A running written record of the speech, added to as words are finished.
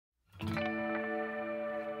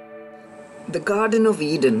The Garden of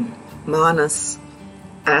Eden, Manas,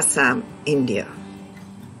 Assam, India.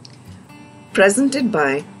 Presented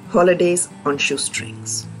by Holidays on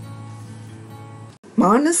Shoestrings.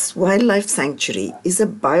 Manas Wildlife Sanctuary is a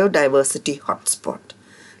biodiversity hotspot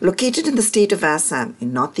located in the state of Assam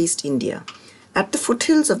in northeast India at the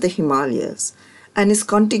foothills of the Himalayas and is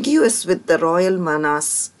contiguous with the Royal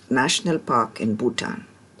Manas National Park in Bhutan.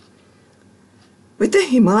 With the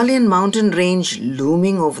Himalayan mountain range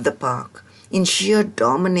looming over the park in sheer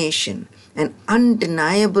domination and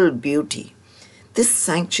undeniable beauty, this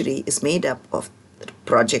sanctuary is made up of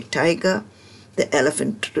Project Tiger, the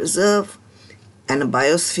Elephant Reserve, and a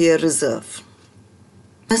Biosphere Reserve.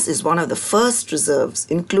 This is one of the first reserves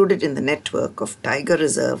included in the network of Tiger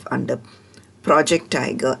Reserve under Project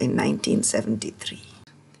Tiger in 1973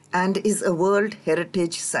 and is a World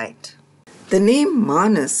Heritage Site. The name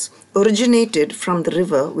Manas originated from the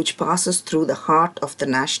river which passes through the heart of the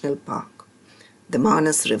national park, the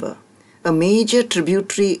Manas River, a major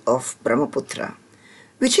tributary of Brahmaputra,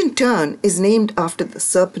 which in turn is named after the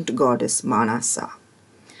serpent goddess Manasa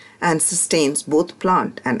and sustains both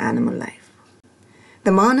plant and animal life.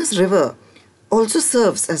 The Manas River also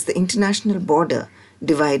serves as the international border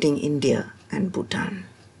dividing India and Bhutan.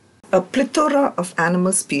 A plethora of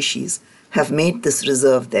animal species have made this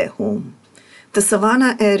reserve their home. The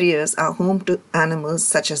savanna areas are home to animals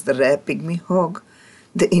such as the rare pygmy hog,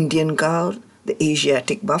 the Indian gaur, the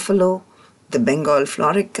Asiatic buffalo, the Bengal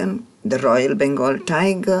florican, the Royal Bengal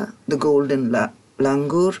tiger, the golden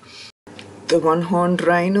langur, the one-horned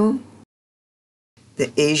rhino,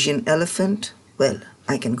 the Asian elephant. Well,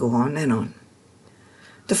 I can go on and on.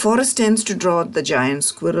 The forest tends to draw the giant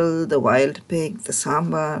squirrel, the wild pig, the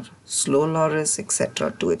sambar, slow loris,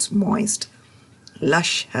 etc. to its moist,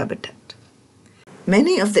 lush habitat.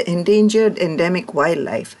 Many of the endangered endemic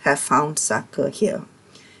wildlife have found succor here.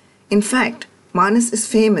 In fact, Manas is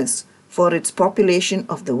famous for its population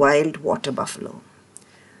of the wild water buffalo.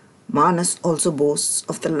 Manas also boasts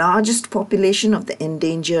of the largest population of the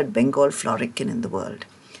endangered Bengal florican in the world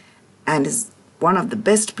and is one of the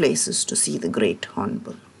best places to see the great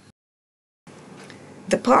hornbill.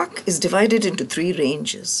 The park is divided into 3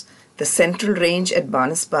 ranges. The central range at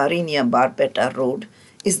Banasbari near Barpeta Road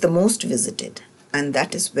is the most visited, and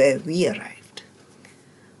that is where we arrived.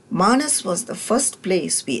 Manas was the first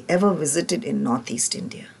place we ever visited in northeast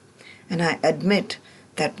India, and I admit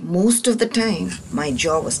that most of the time my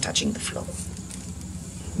jaw was touching the floor.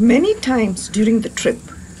 Many times during the trip,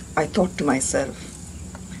 I thought to myself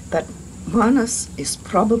that Manas is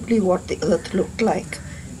probably what the earth looked like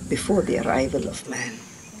before the arrival of man.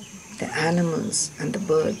 The animals and the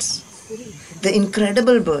birds, the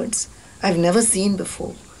incredible birds I've never seen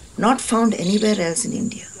before, not found anywhere else in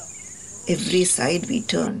India. Every side we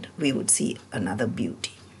turned, we would see another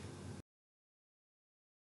beauty.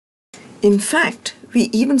 In fact, we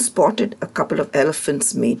even spotted a couple of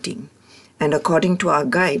elephants mating, and according to our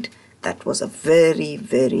guide, that was a very,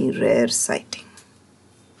 very rare sighting.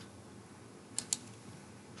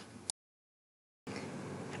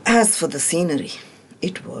 As for the scenery,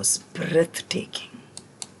 it was breathtaking.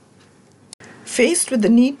 Faced with the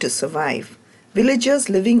need to survive, villagers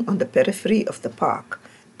living on the periphery of the park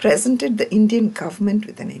presented the Indian government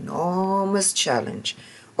with an enormous challenge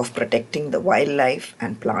of protecting the wildlife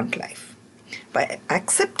and plant life. By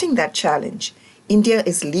accepting that challenge, India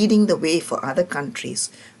is leading the way for other countries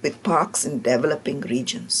with parks in developing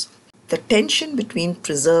regions. The tension between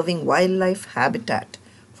preserving wildlife habitat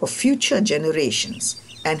for future generations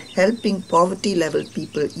and helping poverty-level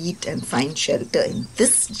people eat and find shelter in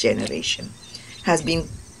this generation has been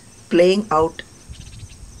playing out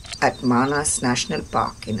at Manas National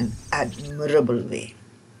Park in an admirable way.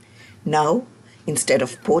 Now, instead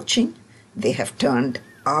of poaching, they have turned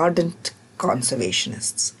ardent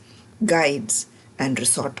conservationists, guides, and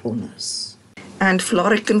resort owners. And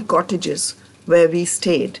Florican Cottages, where we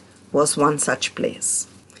stayed, was one such place.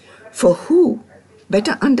 For who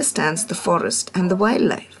better understands the forest and the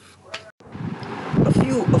wildlife? A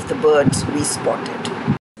few of the birds we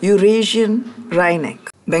spotted: Eurasian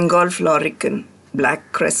wryneck, Bengal florican,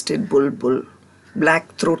 black-crested bulbul,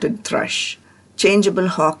 black-throated thrush, changeable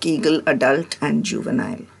hawk eagle adult and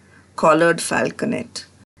juvenile, collared falconet,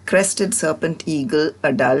 crested serpent eagle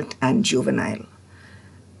adult and juvenile,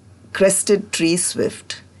 crested tree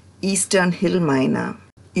swift, eastern hill myna,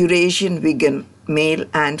 Eurasian wigan, male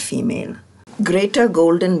and female, greater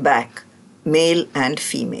golden back, male and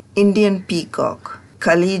female, Indian peacock,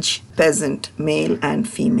 Khalij pheasant, male and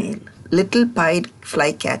female, little pied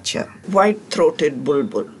flycatcher, white-throated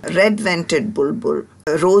bulbul, red-vented bulbul,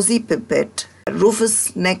 rosy pipit,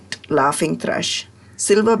 rufous-necked laughing thrush,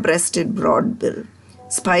 silver-breasted broadbill,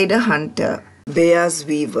 spider hunter, Bea's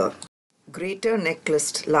weaver, greater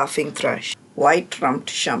necklaced laughing thrush, white-rumped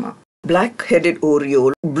shama, black-headed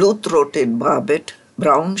oriole, blue-throated barbet,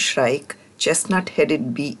 brown shrike,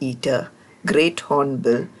 chestnut-headed bee-eater, great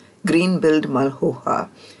hornbill, green-billed malhoha,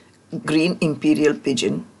 green imperial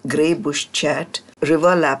pigeon, grey bush chat,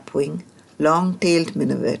 river lapwing, long-tailed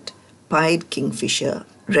minivet, pied kingfisher,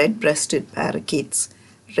 red-breasted parakeets,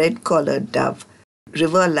 red-collared dove,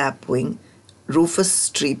 river lapwing, rufous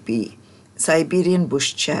streepy, Siberian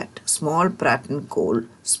bush chat, small pratten cole,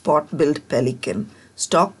 spot-billed pelican,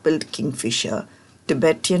 stalk-billed kingfisher,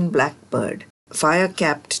 Tibetan blackbird,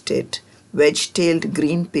 fire-capped tit, wedge-tailed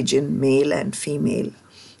green pigeon male and female,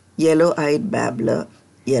 yellow-eyed babbler,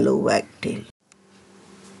 yellow wagtail.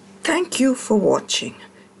 Thank you for watching.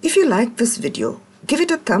 If you like this video, give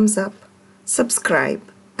it a thumbs up, subscribe,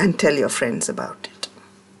 and tell your friends about it.